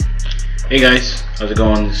Hey guys, how's it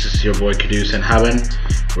going? This is your boy Caduce and Haben.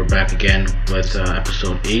 We're back again with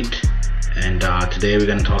episode 8, and today we're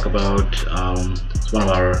going to talk about it's one of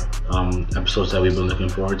our episodes that we've been looking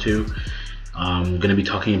forward to. We're going to be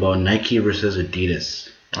talking about Nike versus Adidas.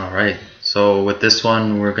 Alright, so with this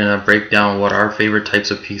one, we're going to break down what our favorite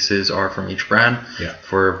types of pieces are from each brand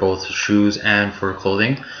for both shoes and for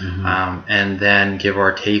clothing, and then give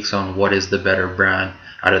our takes on what is the better brand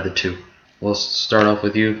out of the two. We'll start off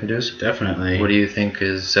with you, Caduce. Definitely. What do you think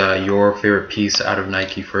is your favorite piece out of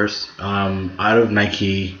Nike first? Out of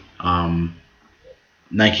Nike,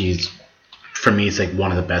 Nike's, for me, it's like one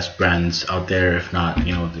of the best brands out there, if not,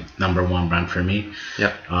 the number one brand for me.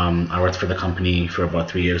 Yeah. I worked for the company for about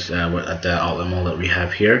 3 years at the outlet mall that we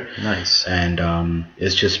have here. Nice. And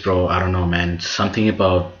it's just, bro, I don't know, man. Something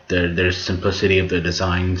about their simplicity of the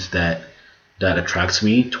designs that attracts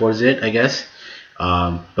me towards it, I guess.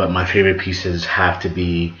 But my favorite pieces have to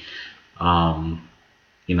be,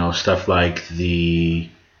 stuff like the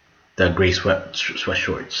gray sweat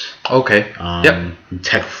shorts. Okay.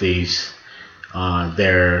 Tech fleece.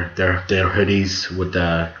 Their hoodies with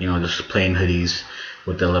the just plain hoodies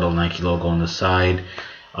with the little Nike logo on the side.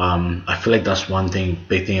 I feel like that's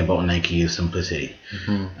big thing about Nike is simplicity.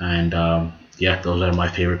 And those are my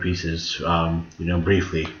favorite pieces.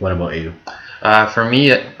 Briefly. What about you? For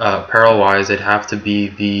me, apparel-wise, it'd have to be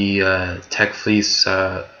the Tech Fleece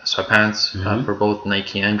sweatpants for both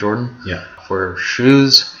Nike and Jordan. Yeah. For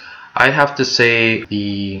shoes, I'd have to say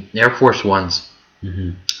the Air Force Ones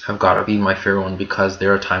have got to be my favorite one because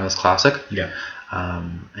they're a timeless classic. Yeah.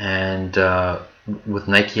 And with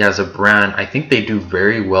Nike as a brand, I think they do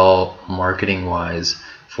very well marketing-wise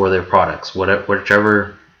for their products.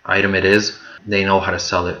 Whichever item it is, they know how to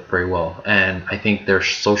sell it very well. And I think their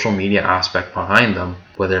social media aspect behind them,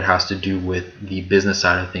 whether it has to do with the business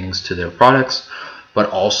side of things to their products, but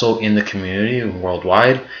also in the community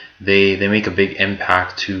worldwide, they make a big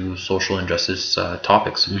impact to social injustice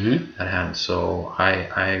topics at hand. So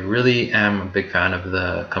I really am a big fan of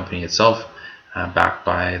the company itself, backed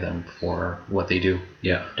by them for what they do.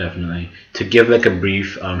 Yeah, definitely. To give like a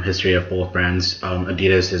brief history of both brands,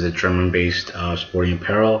 Adidas is a German-based sporting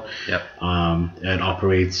apparel. Yep. It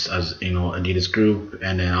operates as Adidas Group,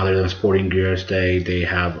 and then other than sporting gears, they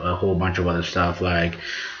have a whole bunch of other stuff like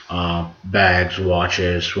bags,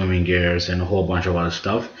 watches, swimming gears, and a whole bunch of other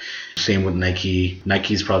stuff. Same with Nike.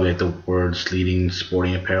 Nike is probably like the world's leading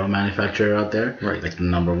sporting apparel manufacturer out there. Right. Like the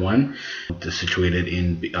number one. They're situated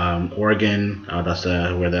in Oregon. That's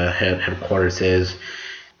where the headquarters is.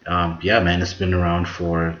 Man, it's been around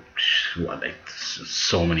for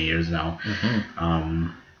so many years now.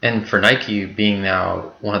 And for Nike being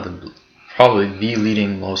now one of probably the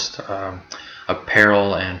leading most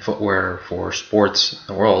apparel and footwear for sports in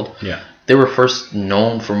the world. Yeah. They were first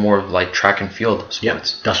known for more of like track and field sports. Yeah,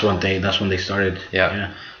 that's when they started.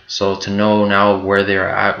 Yeah. So to know now where they're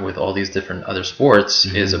at with all these different other sports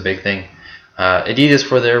is a big thing. Adidas,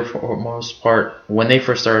 for most part, when they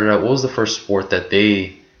first started out, what was the first sport that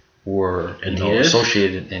they were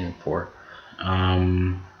associated in for?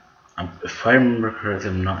 If I remember correctly,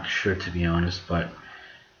 I'm not sure, to be honest, but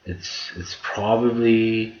it's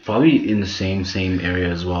probably in the same area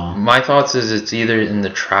as well. My thoughts is it's either in the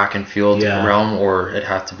track and field realm or it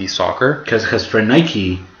has to be soccer. Because for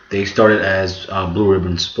Nike, they started as Blue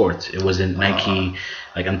Ribbon Sports. It wasn't Nike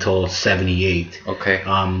until '78. Okay.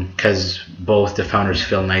 Because both the founders,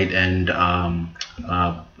 Phil Knight and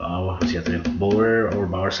what was the other name? Bauer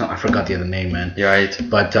something. I forgot the other name, man. Yeah, right.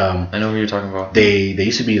 But I know who you're talking about. They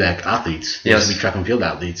used to be like athletes. They used to be track and field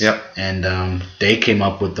athletes. Yep. And they came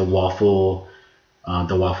up with the waffle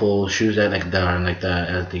shoes that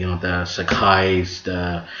the Sakai's,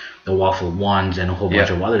 the waffle ones, and a whole bunch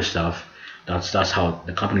of other stuff. That's how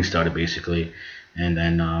the company started basically. And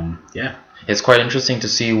then it's quite interesting to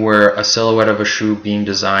see where a silhouette of a shoe being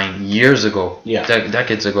designed years ago,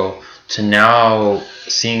 decades ago, to now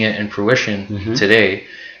seeing it in fruition today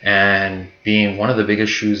and being one of the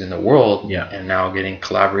biggest shoes in the world, and now getting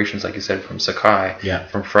collaborations, like you said, from Sakai,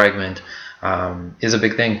 from Fragment, is a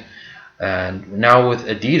big thing. And now with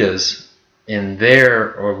Adidas, in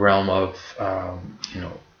their realm of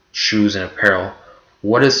shoes and apparel,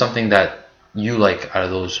 what is something that you like out of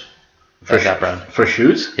those that brand? For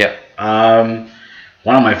shoes? Yeah.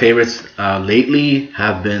 One of my favorites lately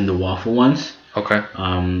have been the waffle ones. Okay.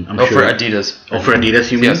 I'm sure. For Adidas. Oh, for Adidas,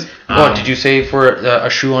 you mean? Yes. Did you say for a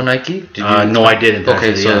shoe on Nike? No, I didn't.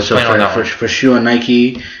 Okay, for shoe on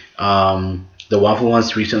Nike, the waffle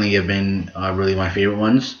ones recently have been really my favorite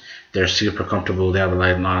ones. They're super comfortable. They have a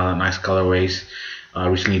lot of nice colorways.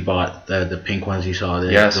 Recently bought the pink ones you saw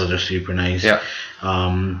there. Yes. Those are super nice. Yeah.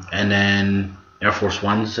 And then Air Force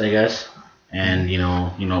Ones, I guess, and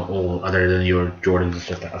all other than your Jordans and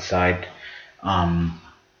stuff aside,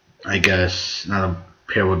 I guess another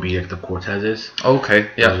pair would be like the Cortezes. Okay, Those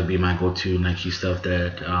yeah. would be my go-to Nike stuff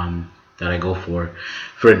that I go for.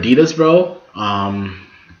 For Adidas, bro,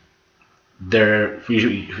 they're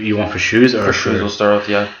you want for shoes or For shoes, we'll start off,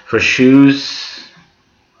 yeah. for shoes?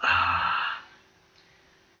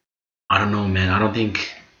 I don't know, man. I don't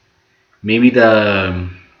think maybe the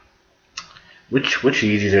which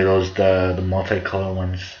Yeezys are those the multicolor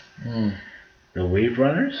ones? Mm. The Wave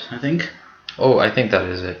Runners, I think. Oh, I think that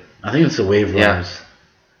is it. I think it's the Wave Yeah. Runners.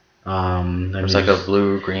 It's like a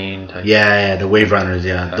blue, green type. Yeah, the Wave Runners.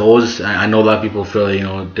 Yeah, those. I know a lot of people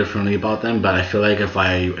feel differently about them, but I feel like if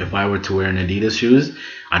I were to wear an Adidas shoes,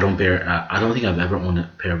 I don't think I've ever owned a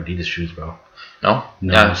pair of Adidas shoes, bro. No.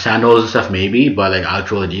 No, Yeah. sandals and stuff maybe, but like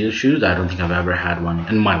actual Adidas shoes, I don't think I've ever had one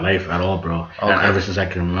in my life at all, bro. Okay. Ever since I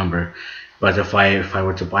can remember. But if I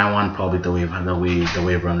were to buy one, probably the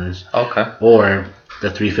Wave Runners, Okay. or the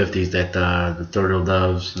 350s, that the Turtle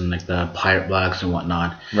Doves and like the Pirate Blacks and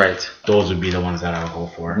whatnot. Right. Those would be the ones that I would go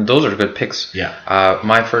for. Those are good picks. Yeah.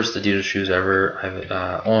 My first Adidas shoes ever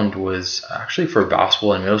I've owned was actually for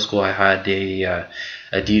basketball in middle school. I had a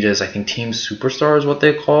Adidas, I think Team Superstar is what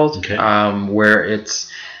they called. Okay. Where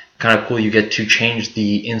it's kind of cool. You get to change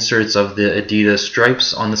the inserts of the Adidas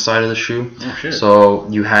stripes on the side of the shoe. Oh shit. So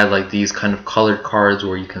you had like these kind of colored cards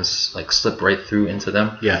where you can like slip right through into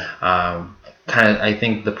them. Yeah. I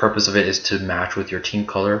think the purpose of it is to match with your team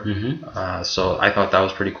color. Mm-hmm. So I thought that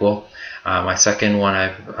was pretty cool. My second one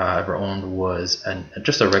I've ever owned was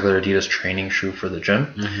just a regular Adidas training shoe for the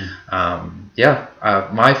gym.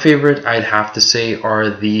 Mm-hmm. My favorite, I'd have to say,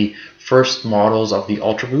 are the first models of the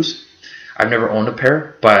Ultra Boost. I've never owned a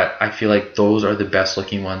pair, but I feel like those are the best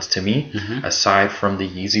looking ones to me, Mm-hmm. aside from the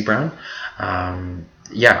Yeezy brand.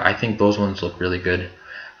 I think those ones look really good.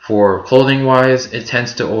 For clothing wise, it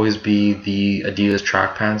tends to always be the Adidas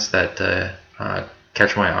track pants that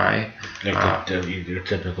catch my eye. Like your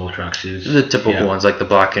typical track shoes. The typical ones, like the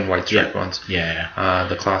black and white striped Yeah. ones. Yeah.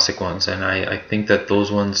 The classic ones. And I think that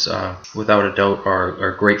those ones, without a doubt,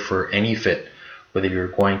 are great for any fit. Whether you're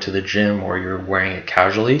going to the gym or you're wearing it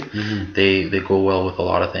casually, Mm-hmm. they go well with a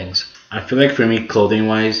lot of things. I feel like for me, clothing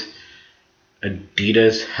wise,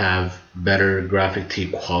 Adidas have better graphic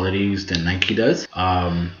tee qualities than Nike does.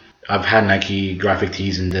 I've had Nike graphic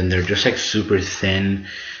tees, and then they're just like super thin.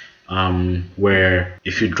 Where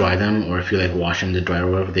if you dry them or if you like wash them in the dryer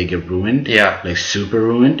or whatever, they get ruined. Yeah. Like super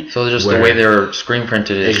ruined. So just Where- the way they're screen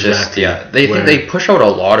printed is Exactly. just They Where- think they push out a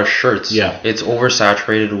lot of shirts. Yeah. It's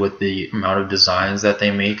oversaturated with the amount of designs that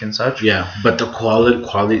they make and such. Yeah, but the quality,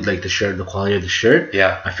 like the quality of the shirt.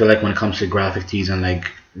 Yeah. I feel like when it comes to graphic tees and like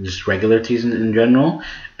just regular tees in general,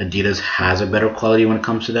 Adidas has a better quality when it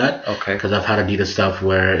comes to that. Okay. Because I've had Adidas stuff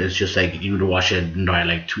where it's just like you would wash it and dry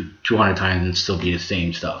like 200 times and still be the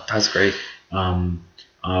same stuff. That's great.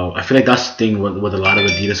 I feel like that's the thing with a lot of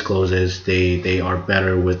Adidas clothes is they are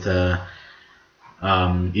better with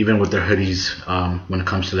even with their hoodies when it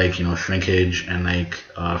comes to like shrinkage and like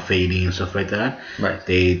fading and stuff like that. Right.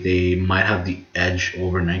 They might have the edge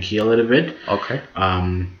over Nike a little bit. Okay.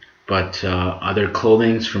 But other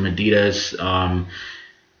clothings from Adidas,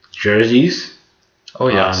 jerseys. Oh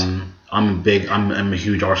yes. I'm a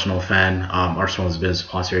huge Arsenal fan. Arsenal has been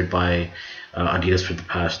sponsored by Adidas for the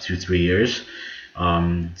past 2-3 years.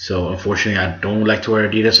 So unfortunately, I don't like to wear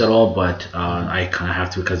Adidas at all, but I kind of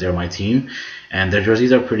have to because they're my team, and their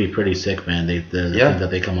jerseys are pretty sick, man. The thing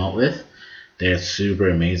that they come out with, they're super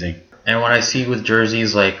amazing. And when I see with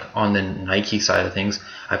jerseys, like on the Nike side of things,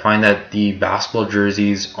 I find that the basketball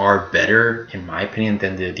jerseys are better, in my opinion,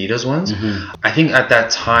 than the Adidas ones. Mm-hmm. I think at that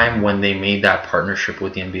time when they made that partnership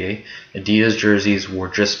with the NBA, Adidas jerseys were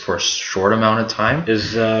just for a short amount of time.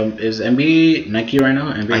 Is NBA Nike right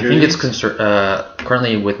now? NBA I think it's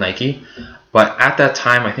currently with Nike, but at that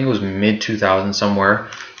time, I think it was mid 2000 somewhere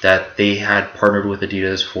that they had partnered with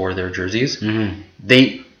Adidas for their jerseys. Mm-hmm.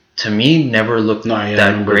 They, to me, never looked I that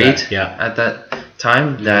remember great that, yeah. at that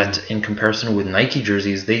time. That in comparison with Nike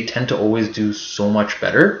jerseys, they tend to always do so much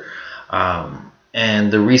better.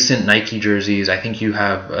 And the recent Nike jerseys, I think you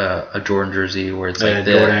have a Jordan jersey where it's like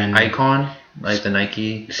the Jordan icon, like the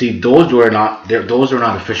Nike. See, those were not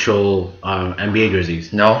official NBA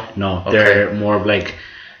jerseys. No. Okay. They're more of like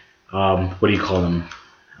what do you call them?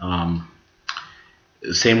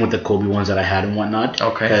 Same with the Kobe ones that I had and whatnot.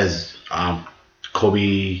 Okay. Because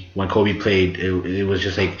when Kobe played, it was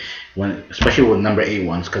just like especially with number 8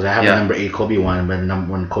 ones, because I have a number 8 Kobe one, but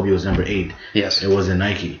when Kobe was number 8, Yes. it was in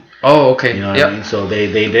Nike. Oh, okay. You know what Yep. I mean? So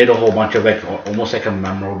they did a whole bunch of like almost like a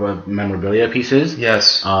memorabilia pieces.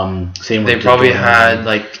 Yes. Same They with the probably Jordan had 11.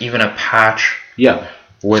 like even a patch Yeah.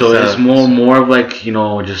 with So it's more of like,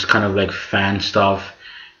 just kind of like fan stuff,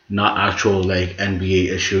 not actual like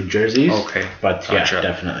NBA issued jerseys. Okay, But gotcha. yeah,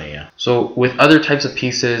 definitely, yeah. So with other types of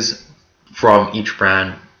pieces from each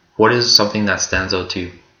brand, what is something that stands out to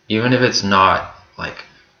you? Even if it's not like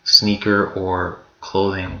sneaker or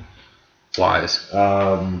clothing wise.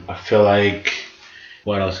 I feel like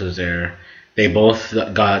what else is there? They both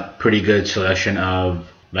got pretty good selection of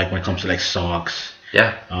like when it comes to like socks,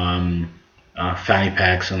 Yeah. fanny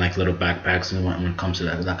packs and like little backpacks and when it comes to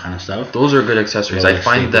that kind of stuff. Those are good accessories. Those I are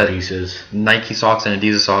find staple that pieces. Nike socks and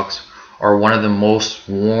Adidas socks are one of the most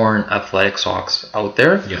worn athletic socks out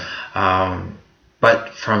there. Yeah.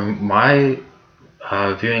 But from my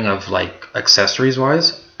viewing of like accessories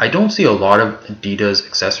wise, I don't see a lot of Adidas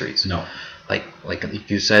accessories. No. Like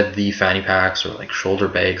you said, the fanny packs or like shoulder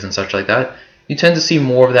bags and such like that. You tend to see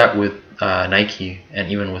more of that with Nike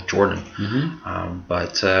and even with Jordan.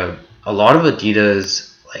 But a lot of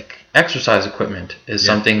Adidas like exercise equipment is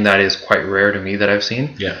something that is quite rare to me that I've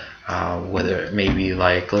seen. Yeah. Whether it may be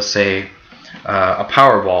like, let's say, a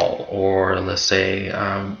power ball or let's say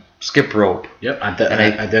skip rope. Yep. At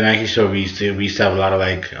the Nike store, we used to have a lot of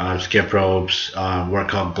like skip ropes,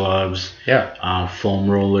 workout gloves, foam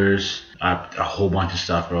rollers, a whole bunch of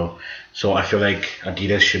stuff, bro. So I feel like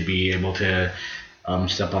Adidas should be able to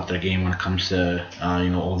step up their game when it comes to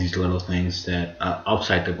all these little things that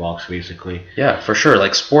outside the box, basically. Yeah, for sure.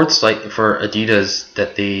 Like sports, like for Adidas,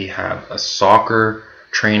 that they have a soccer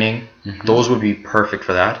training, those would be perfect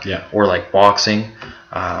for that. Yeah. Or like boxing.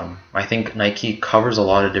 I think Nike covers a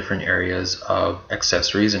lot of different areas of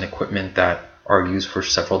accessories and equipment that are used for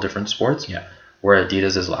several different sports. Yeah. Where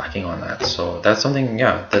Adidas is lacking on that. So that's something,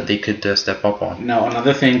 that they could step up on. Now,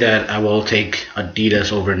 another thing that I will take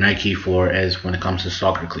Adidas over Nike for is when it comes to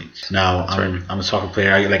soccer cleats. Now, I'm a soccer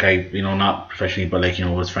player. Not professionally, but like,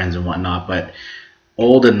 with friends and whatnot. But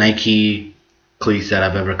all the Nike cleats that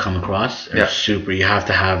I've ever come across are super. You have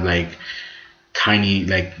to have like tiny,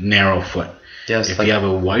 like narrow foot. Yes. If you have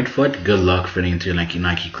a wide foot, good luck fitting into like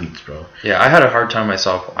Nike cleats, bro. Yeah, I had a hard time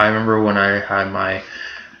myself. I remember when I had my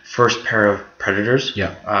first pair of Predators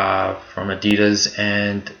from Adidas,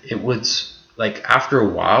 and it was like after a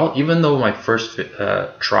while, even though my first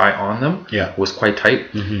try on them was quite tight,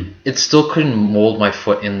 it still couldn't mold my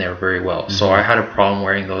foot in there very well. So I had a problem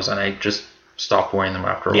wearing those, and I just stopped wearing them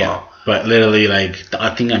after a while. But literally, like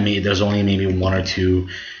I think there's only maybe one or two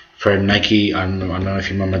for Nike. I don't know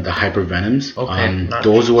if you remember the Hyper Venoms. Okay,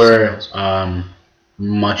 those were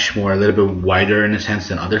much more, a little bit wider in a sense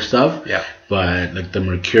than other stuff. Yeah. But like the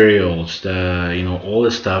Mercurials, all the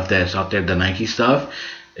stuff that's out there, the Nike stuff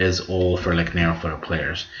is all for like narrow footed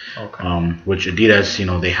players. Okay. Which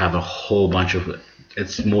Adidas, they have a whole bunch of.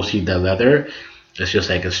 It's mostly the leather. It's just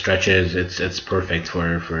like it stretches. It's perfect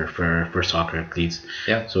for soccer cleats.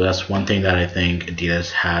 Yeah. So that's one thing that I think Adidas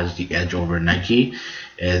has the edge over Nike,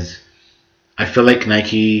 is I feel like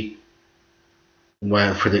Nike,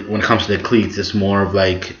 when it comes to the cleats, it's more of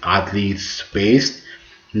like athletes based.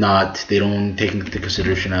 They don't take into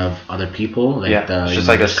consideration of other people, like it's just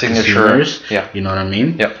like a signature. Consumers, you know what I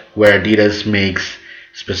mean? Yep. Where Adidas makes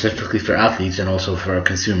specifically for athletes and also for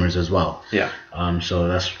consumers as well. Yeah. So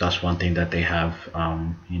that's one thing that they have,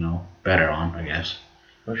 better on, I guess.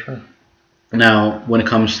 For sure. Now, when it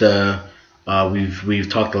comes to, we've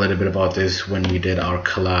talked a little bit about this when we did our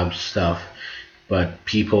collab stuff, but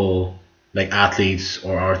people like athletes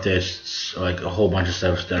or artists, or like a whole bunch of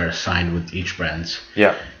stuff that are signed with each brands.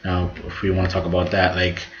 Yeah. Now, if we want to talk about that,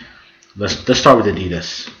 like let's start with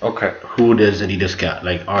Adidas. Okay. Who does Adidas got?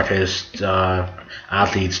 Like artists,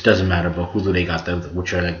 athletes, doesn't matter, but who do they got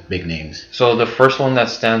which are like big names? So the first one that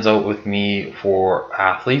stands out with me for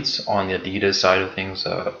athletes on the Adidas side of things,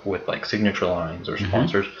 with like signature lines or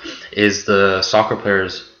sponsors, is the soccer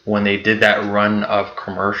players. When they did that run of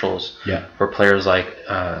commercials for players like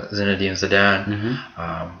Zinedine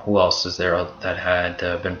Zidane, who else is there that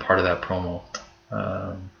had been part of that promo?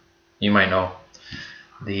 You might know.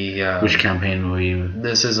 Which campaign were you?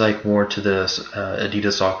 This is like more to the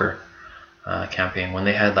Adidas soccer campaign, when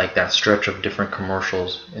they had like that stretch of different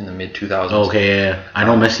commercials in the mid 2000s. Okay, yeah. I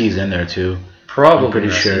know Messi's in there too. Probably. I'm pretty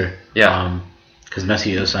Messi. Sure. Yeah. Because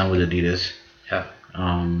Messi is signed with Adidas. Yeah.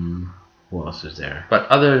 Who else is there? But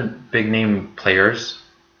other big name players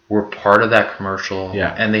were part of that commercial.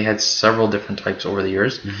 Yeah. And they had several different types over the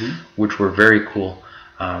years, which were very cool.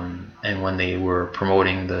 And when they were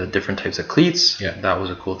promoting the different types of cleats, that was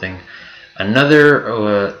a cool thing.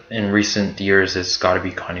 Another in recent years has got to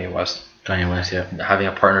be Kanye West. Kanye West, yeah. Having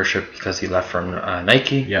a partnership because he left from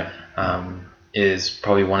Nike, Yeah. is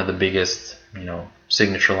probably one of the biggest,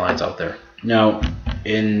 signature lines out there. Now,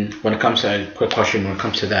 when it comes to quick question, when it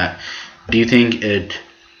comes to that, do you think it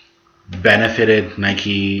benefited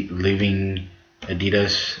Nike leaving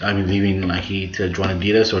Adidas? I mean, leaving Nike to join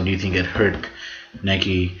Adidas, or do you think it hurt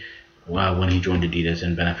Nike when he joined Adidas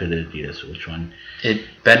and benefited Adidas? Which one? It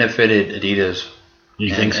benefited Adidas.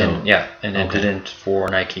 You think so? And it didn't for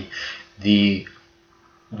Nike. The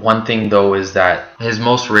one thing though is that his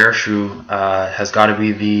most rare shoe has got to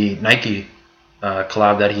be the Nike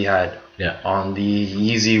collab that he had on the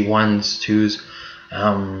Yeezy 1s, 2s.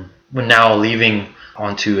 But now leaving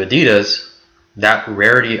onto Adidas, that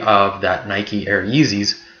rarity of that Nike Air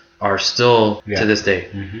Yeezys are still to this day.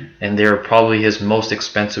 Mm-hmm. And they're probably his most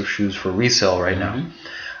expensive shoes for resale right now.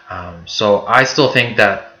 So I still think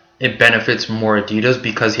that it benefits more Adidas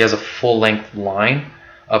because he has a full length line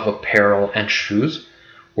of apparel and shoes,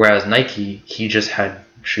 whereas Nike, he just had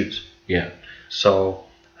shoes. Yeah. So,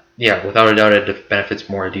 without a doubt, it benefits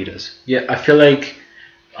more Adidas. Yeah, I feel like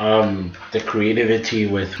the creativity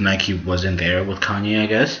with Nike wasn't there with Kanye, I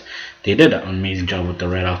guess. They did an amazing job with the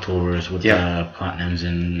Red Octobers, with the Platinums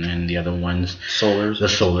and the other ones. Solars. The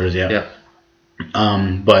Solars, yeah.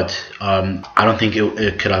 But I don't think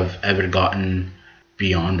it could have ever gotten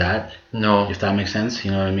beyond that. No. If that makes sense, you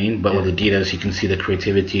know what I mean? But with Adidas, you can see the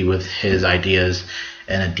creativity with his ideas,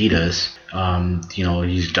 and Adidas,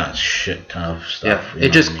 he's done shit ton of stuff. Yeah,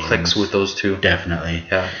 it just clicks with those two. Definitely.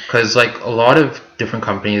 Yeah, because like a lot of different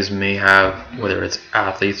companies may have, whether it's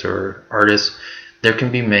athletes or artists, there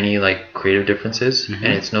can be many like creative differences, and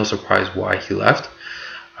it's no surprise why he left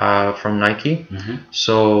from Nike.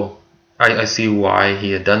 So I see why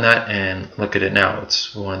he had done that, and look at it now.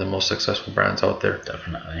 It's one of the most successful brands out there.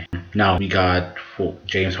 Definitely. Now we got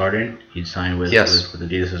James Harden. He signed with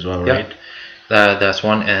Adidas as well, right? That's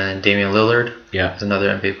one. And Damian Lillard is another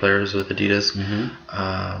NBA player with Adidas.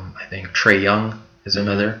 I think Trae Young is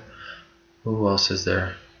another. Who else is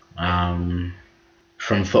there?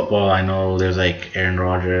 From football, I know there's like Aaron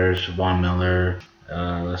Rodgers, Von Miller.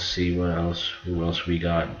 Let's see what else. Who else we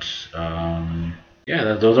got?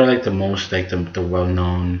 Those are like the most like the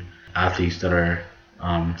well-known athletes that are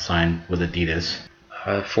signed with Adidas.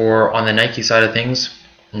 For on the Nike side of things,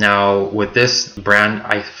 now with this brand,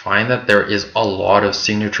 I find that there is a lot of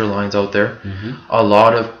signature lines out there, a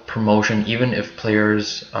lot of promotion. Even if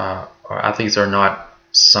players or athletes are not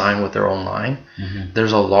signed with their own line,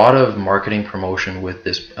 there's a lot of marketing promotion with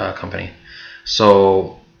this company.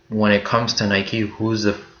 So when it comes to Nike, who's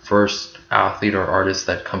the first athlete or artist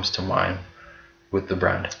that comes to mind with the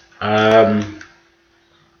brand?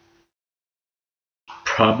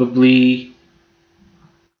 Probably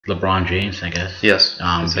LeBron James, I guess. Yes.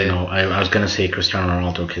 I was gonna say Cristiano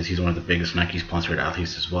Ronaldo because he's one of the biggest Nike sponsored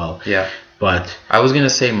athletes as well. Yeah. But I was gonna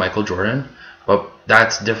say Michael Jordan, but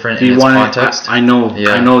that's different in its context. I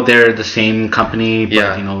know they're the same company,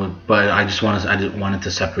 but but I wanted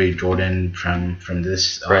to separate Jordan from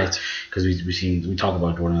this, right? Because we talk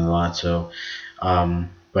about Jordan a lot, so. I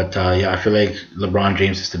feel like LeBron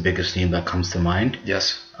James is the biggest name that comes to mind.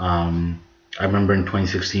 Yes. I remember in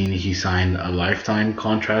 2016 he signed a lifetime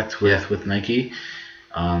contract with Nike.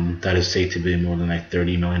 That is said to be more than like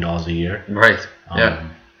 $30 million a year. Right.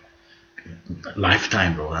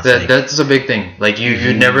 Lifetime, bro. That's a big thing. Like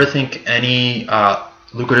you'd never think any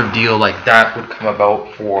lucrative deal like that would come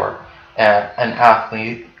about for an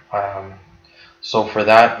athlete. So for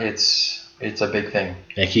that, it's a big thing.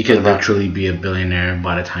 Like he could literally be a billionaire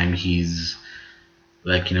by the time he's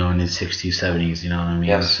like in his 60s, 70s. You know what I mean?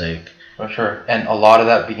 Yes. It's like for sure, and a lot of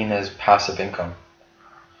that being his passive income.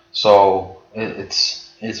 So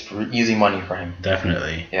it's easy money for him.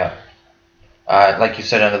 Definitely. Yeah. Like you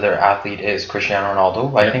said, another athlete is Cristiano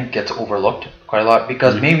Ronaldo. I think gets overlooked quite a lot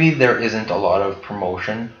because maybe there isn't a lot of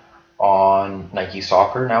promotion on Nike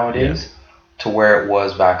Soccer nowadays to where it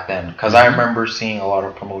was back then. Because I remember seeing a lot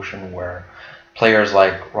of promotion where players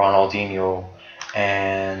like Ronaldinho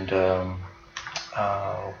and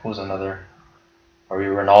who's another? Maybe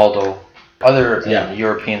Ronaldo, other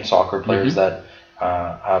European soccer players that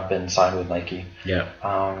have been signed with Nike. Yeah.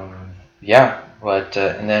 But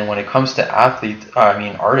and then when it comes to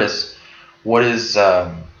artists, what is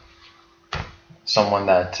someone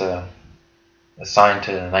that is signed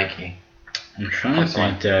to Nike? I'm trying to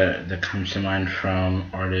think that comes to mind from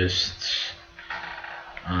artists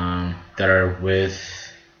that are with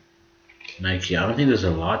Nike. I don't think there's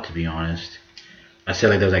a lot, to be honest. I say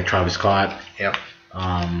like there's like Travis Scott. Yep.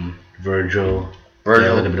 Virgil.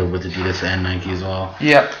 Yeah, a little bit with Adidas and Nike as well.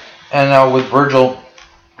 Yeah, and with Virgil,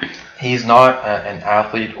 He's not an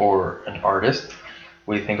athlete or an artist.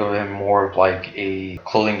 We think of him more of like a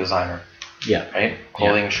clothing designer, Yeah. right?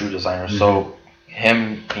 Clothing shoe designer. Mhm. So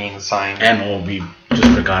him being signed. And we just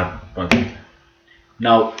forgot about.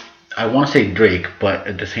 Now, I want to say Drake, but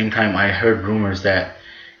at the same time, I heard rumors that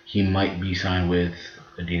he might be signed with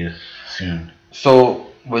Adidas soon. So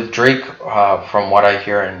with Drake, from what I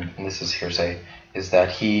hear, and this is hearsay, is that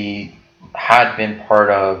he had been part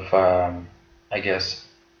of, I guess,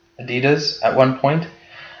 Adidas at one point,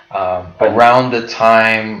 around the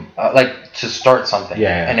time, like to start something,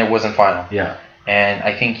 Yeah. and it wasn't final. Yeah. And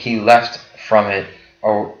I think he left from it,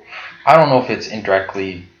 or I don't know if it's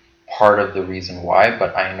indirectly part of the reason why,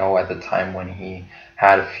 but I know at the time when he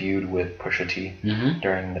had a feud with Pusha T Mm-hmm.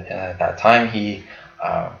 during that time, he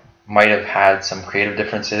might have had some creative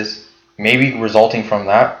differences, maybe resulting from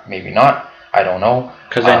that, maybe not. I don't know.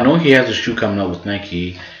 Because I know he has a shoe coming out with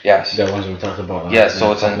Nike. Yes. The ones we talked about. Yes,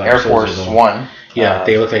 so it's an Air Force One. Yeah,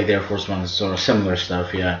 they look like the Air Force Ones, so similar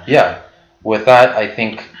stuff. Yeah. Yeah. With that, I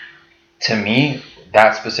think, to me,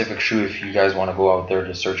 that specific shoe, if you guys want to go out there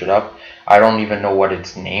to search it up, I don't even know what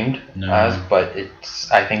it's named as, but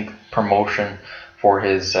it's, I think, promotion for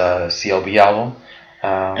his CLB album.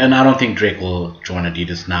 And I don't think Drake will join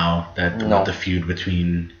Adidas now that No. with the feud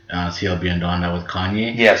between CLB and Donda with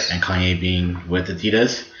Kanye. Yes. And Kanye being with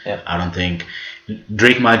Adidas. Yeah. I don't think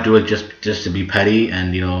Drake might do it just to be petty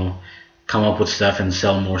and come up with stuff and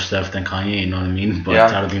sell more stuff than Kanye. You know what I mean? But Yeah.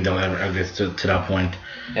 I don't think they'll ever get to that point.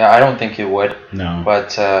 Yeah, I don't think it would. No.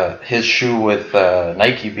 But his shoe with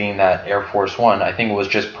Nike being that Air Force One, I think it was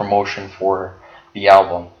just promotion for the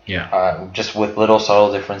album. Yeah. Just with little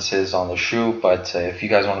subtle differences on the shoe. But if you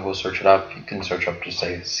guys want to go search it up, you can search up, just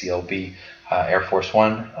say CLB Air Force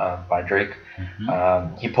One by Drake.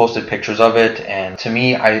 Mm-hmm. He posted pictures of it, and to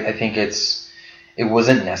me, I think it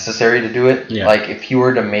wasn't necessary to do it. Yeah. Like if you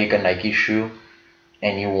were to make a Nike shoe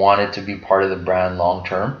and you wanted to be part of the brand long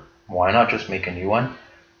term, why not just make a new one?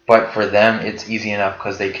 But for them, it's easy enough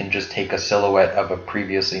because they can just take a silhouette of a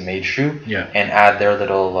previously made shoe Yeah. and add their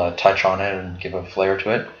little touch on it and give a flair to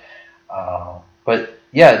it. But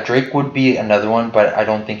yeah, Drake would be another one, but I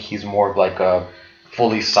don't think he's more of like a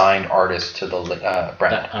fully signed artist to the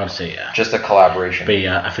brand. I would say yeah. Just a collaboration. But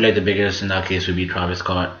yeah, I feel like the biggest in that case would be Travis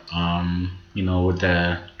Scott. With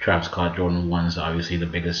the Travis Scott Jordan 1s, obviously the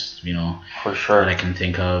biggest, For sure. that I can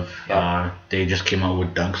think of. Yeah. They just came out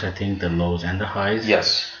with dunks, I think, the lows and the highs.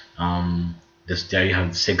 Yes. There you have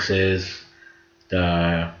the 6s.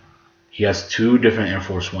 He has 2 different Air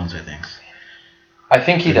Force Ones, I think. I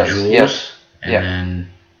think he The does. Jewels, Yes. and Yeah. then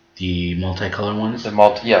the multicolor ones.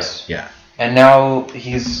 Yes. Yeah. And now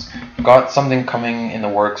he's got something coming in the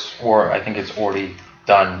works, or I think it's already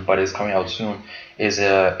done, but is coming out soon. Is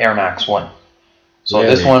a Air Max 1. So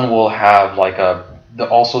this Really? one will have like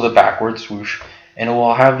also the backward swoosh, and it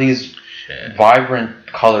will have these Shit. vibrant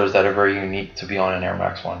colors that are very unique to be on an Air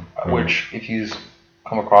Max 1. Which, if you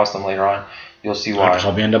come across them later on, you'll see why. I'll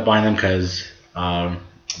probably end up buying them because I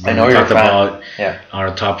know we you're a talked fan. about Yeah.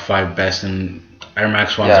 our top 5 best, and Air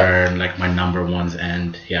Max ones Yeah. are like my number ones,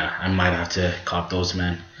 and yeah, I might have to cop those,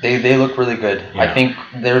 man. They look really good. I Yeah. think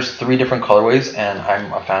there's 3 different colorways, and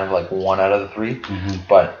I'm a fan of like 1 out of the 3. Mm-hmm.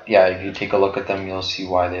 But yeah, if you take a look at them, you'll see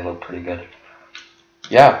why they look pretty good.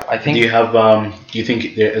 Yeah, I think. Do you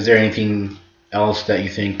think is there anything else that you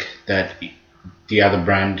think that the other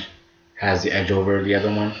brand has the edge over the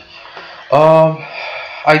other one?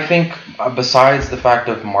 I think besides the fact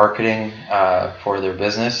of marketing for their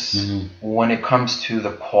business, Mhm. when it comes to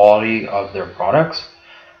the quality of their products,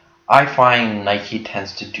 I find Nike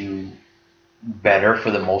tends to do better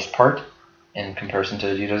for the most part in comparison to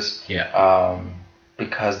Adidas. Yeah.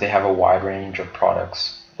 Because they have a wide range of products.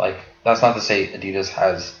 Like, that's not to say Adidas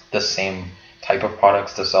has the same type of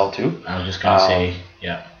products to sell too. I was just gonna say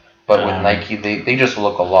yeah. But with Nike, they just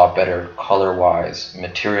look a lot better color-wise,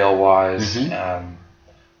 material-wise. Mhm.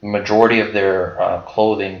 Majority of their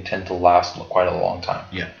clothing tend to last quite a long time.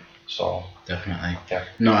 Yeah. So Definitely. Yeah.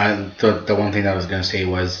 No, the one thing that I was gonna say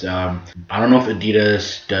was I don't know if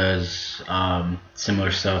Adidas does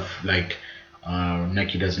similar stuff like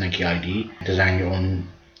Nike does Nike ID, design your own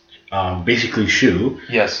basically shoe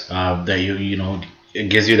yes, that it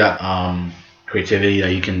gives you that creativity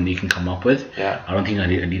that you can come up with. yeah. I don't think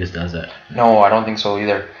Adidas does that. No, I don't think so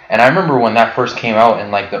either. And I remember when that first came out in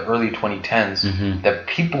like the early 2010s, Mhm. that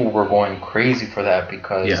people were going crazy for that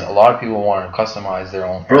because Yeah. a lot of people wanted to customize their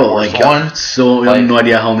own Air Bro, Force like One. so I have no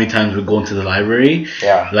idea how many times we go into the library,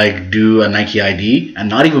 Yeah. like do a Nike ID and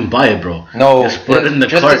not even buy it, bro. No, Just put it in the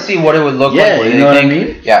just cart. to see what it would look Yeah, like. What you do know what I think?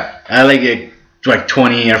 mean? Yeah. I like it. like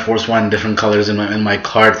 20 Air Force One different colors in my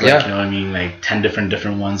cart. Like, Yeah. you know what I mean? Like 10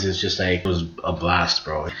 different ones. It's just like, it was a blast,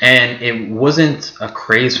 bro. And it wasn't a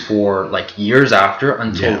craze for like years after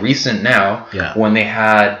until Yeah. recent now, Yeah. when they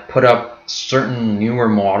had put up certain newer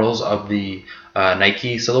models of the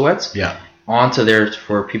Nike silhouettes Yeah. onto there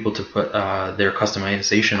for people to put their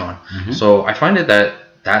customization on. Mhm. So I find it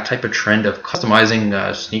that type of trend of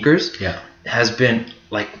customizing sneakers Yeah. has been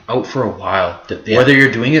like out for a while. Yeah. Whether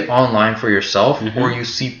you're doing it online for yourself Mhm. or you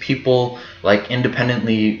see people like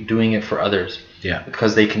independently doing it for others. Yeah.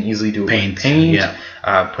 Because they can easily do it Paint, with paint,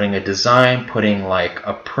 yeah. putting a design, putting like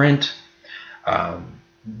a print.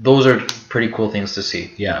 Those are pretty cool things to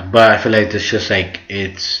see. Yeah, but I feel like it's just like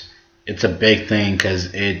it's a big thing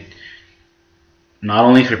because it not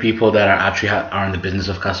only for people that are actually are in the business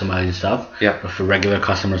of customizing stuff, Yeah. but for regular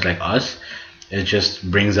customers like us, it just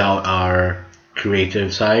brings out our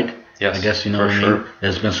creative side. Yes, I guess, you know for what I sure. mean.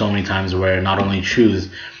 There's been so many times where not only shoes,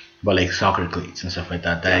 but like soccer cleats and stuff like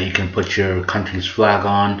that, that you can put your country's flag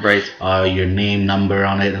on, Right. your name, number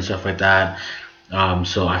on it, and stuff like that.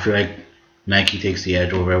 So I feel like Nike takes the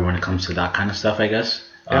edge over when it comes to that kind of stuff, I guess.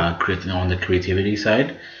 Yeah. On the creativity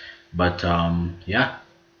side. But yeah.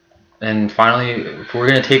 And finally, if we're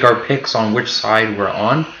gonna take our picks on which side we're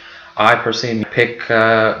on, I personally pick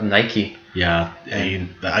Nike. Yeah,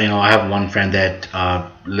 I have one friend that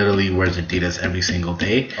literally wears Adidas every single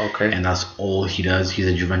day. Okay. And that's all he does. He's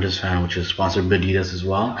a Juventus fan, which is sponsored by Adidas as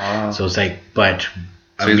well. Ah. So it's like, but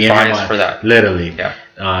So he's me and him biased for that. Literally. Yeah.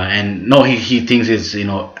 And no, he thinks it's,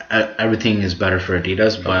 everything is better for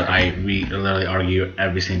Adidas, but we literally argue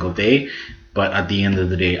every single day. But at the end of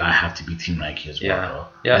the day, I have to be Team Nike as well. Yeah. Bro.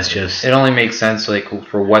 Yeah. It's just, it only makes sense like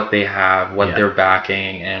for what they have, what Yeah. they're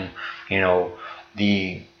backing, and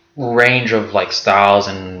the range of like styles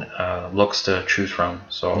and looks to choose from.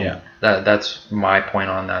 So Yeah. that's my point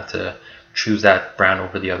on that, to choose that brand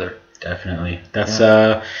over the other. definitely.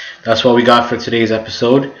 That's what we got for today's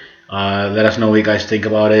episode. Let us know what you guys think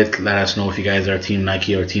about it. Let us know if you guys are Team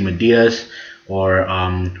Nike or Team Adidas, or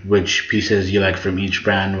which pieces you like from each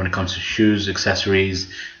brand when it comes to shoes,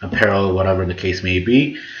 accessories, apparel, whatever the case may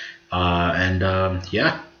be.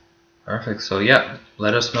 Yeah. Perfect. So yeah,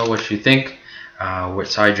 let us know what you think, which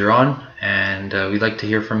side you're on, and we'd like to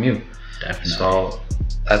hear from you. Definitely. So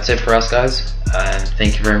that's it for us, guys, and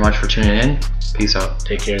thank you very much for tuning in. Peace out.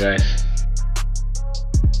 Take care, guys.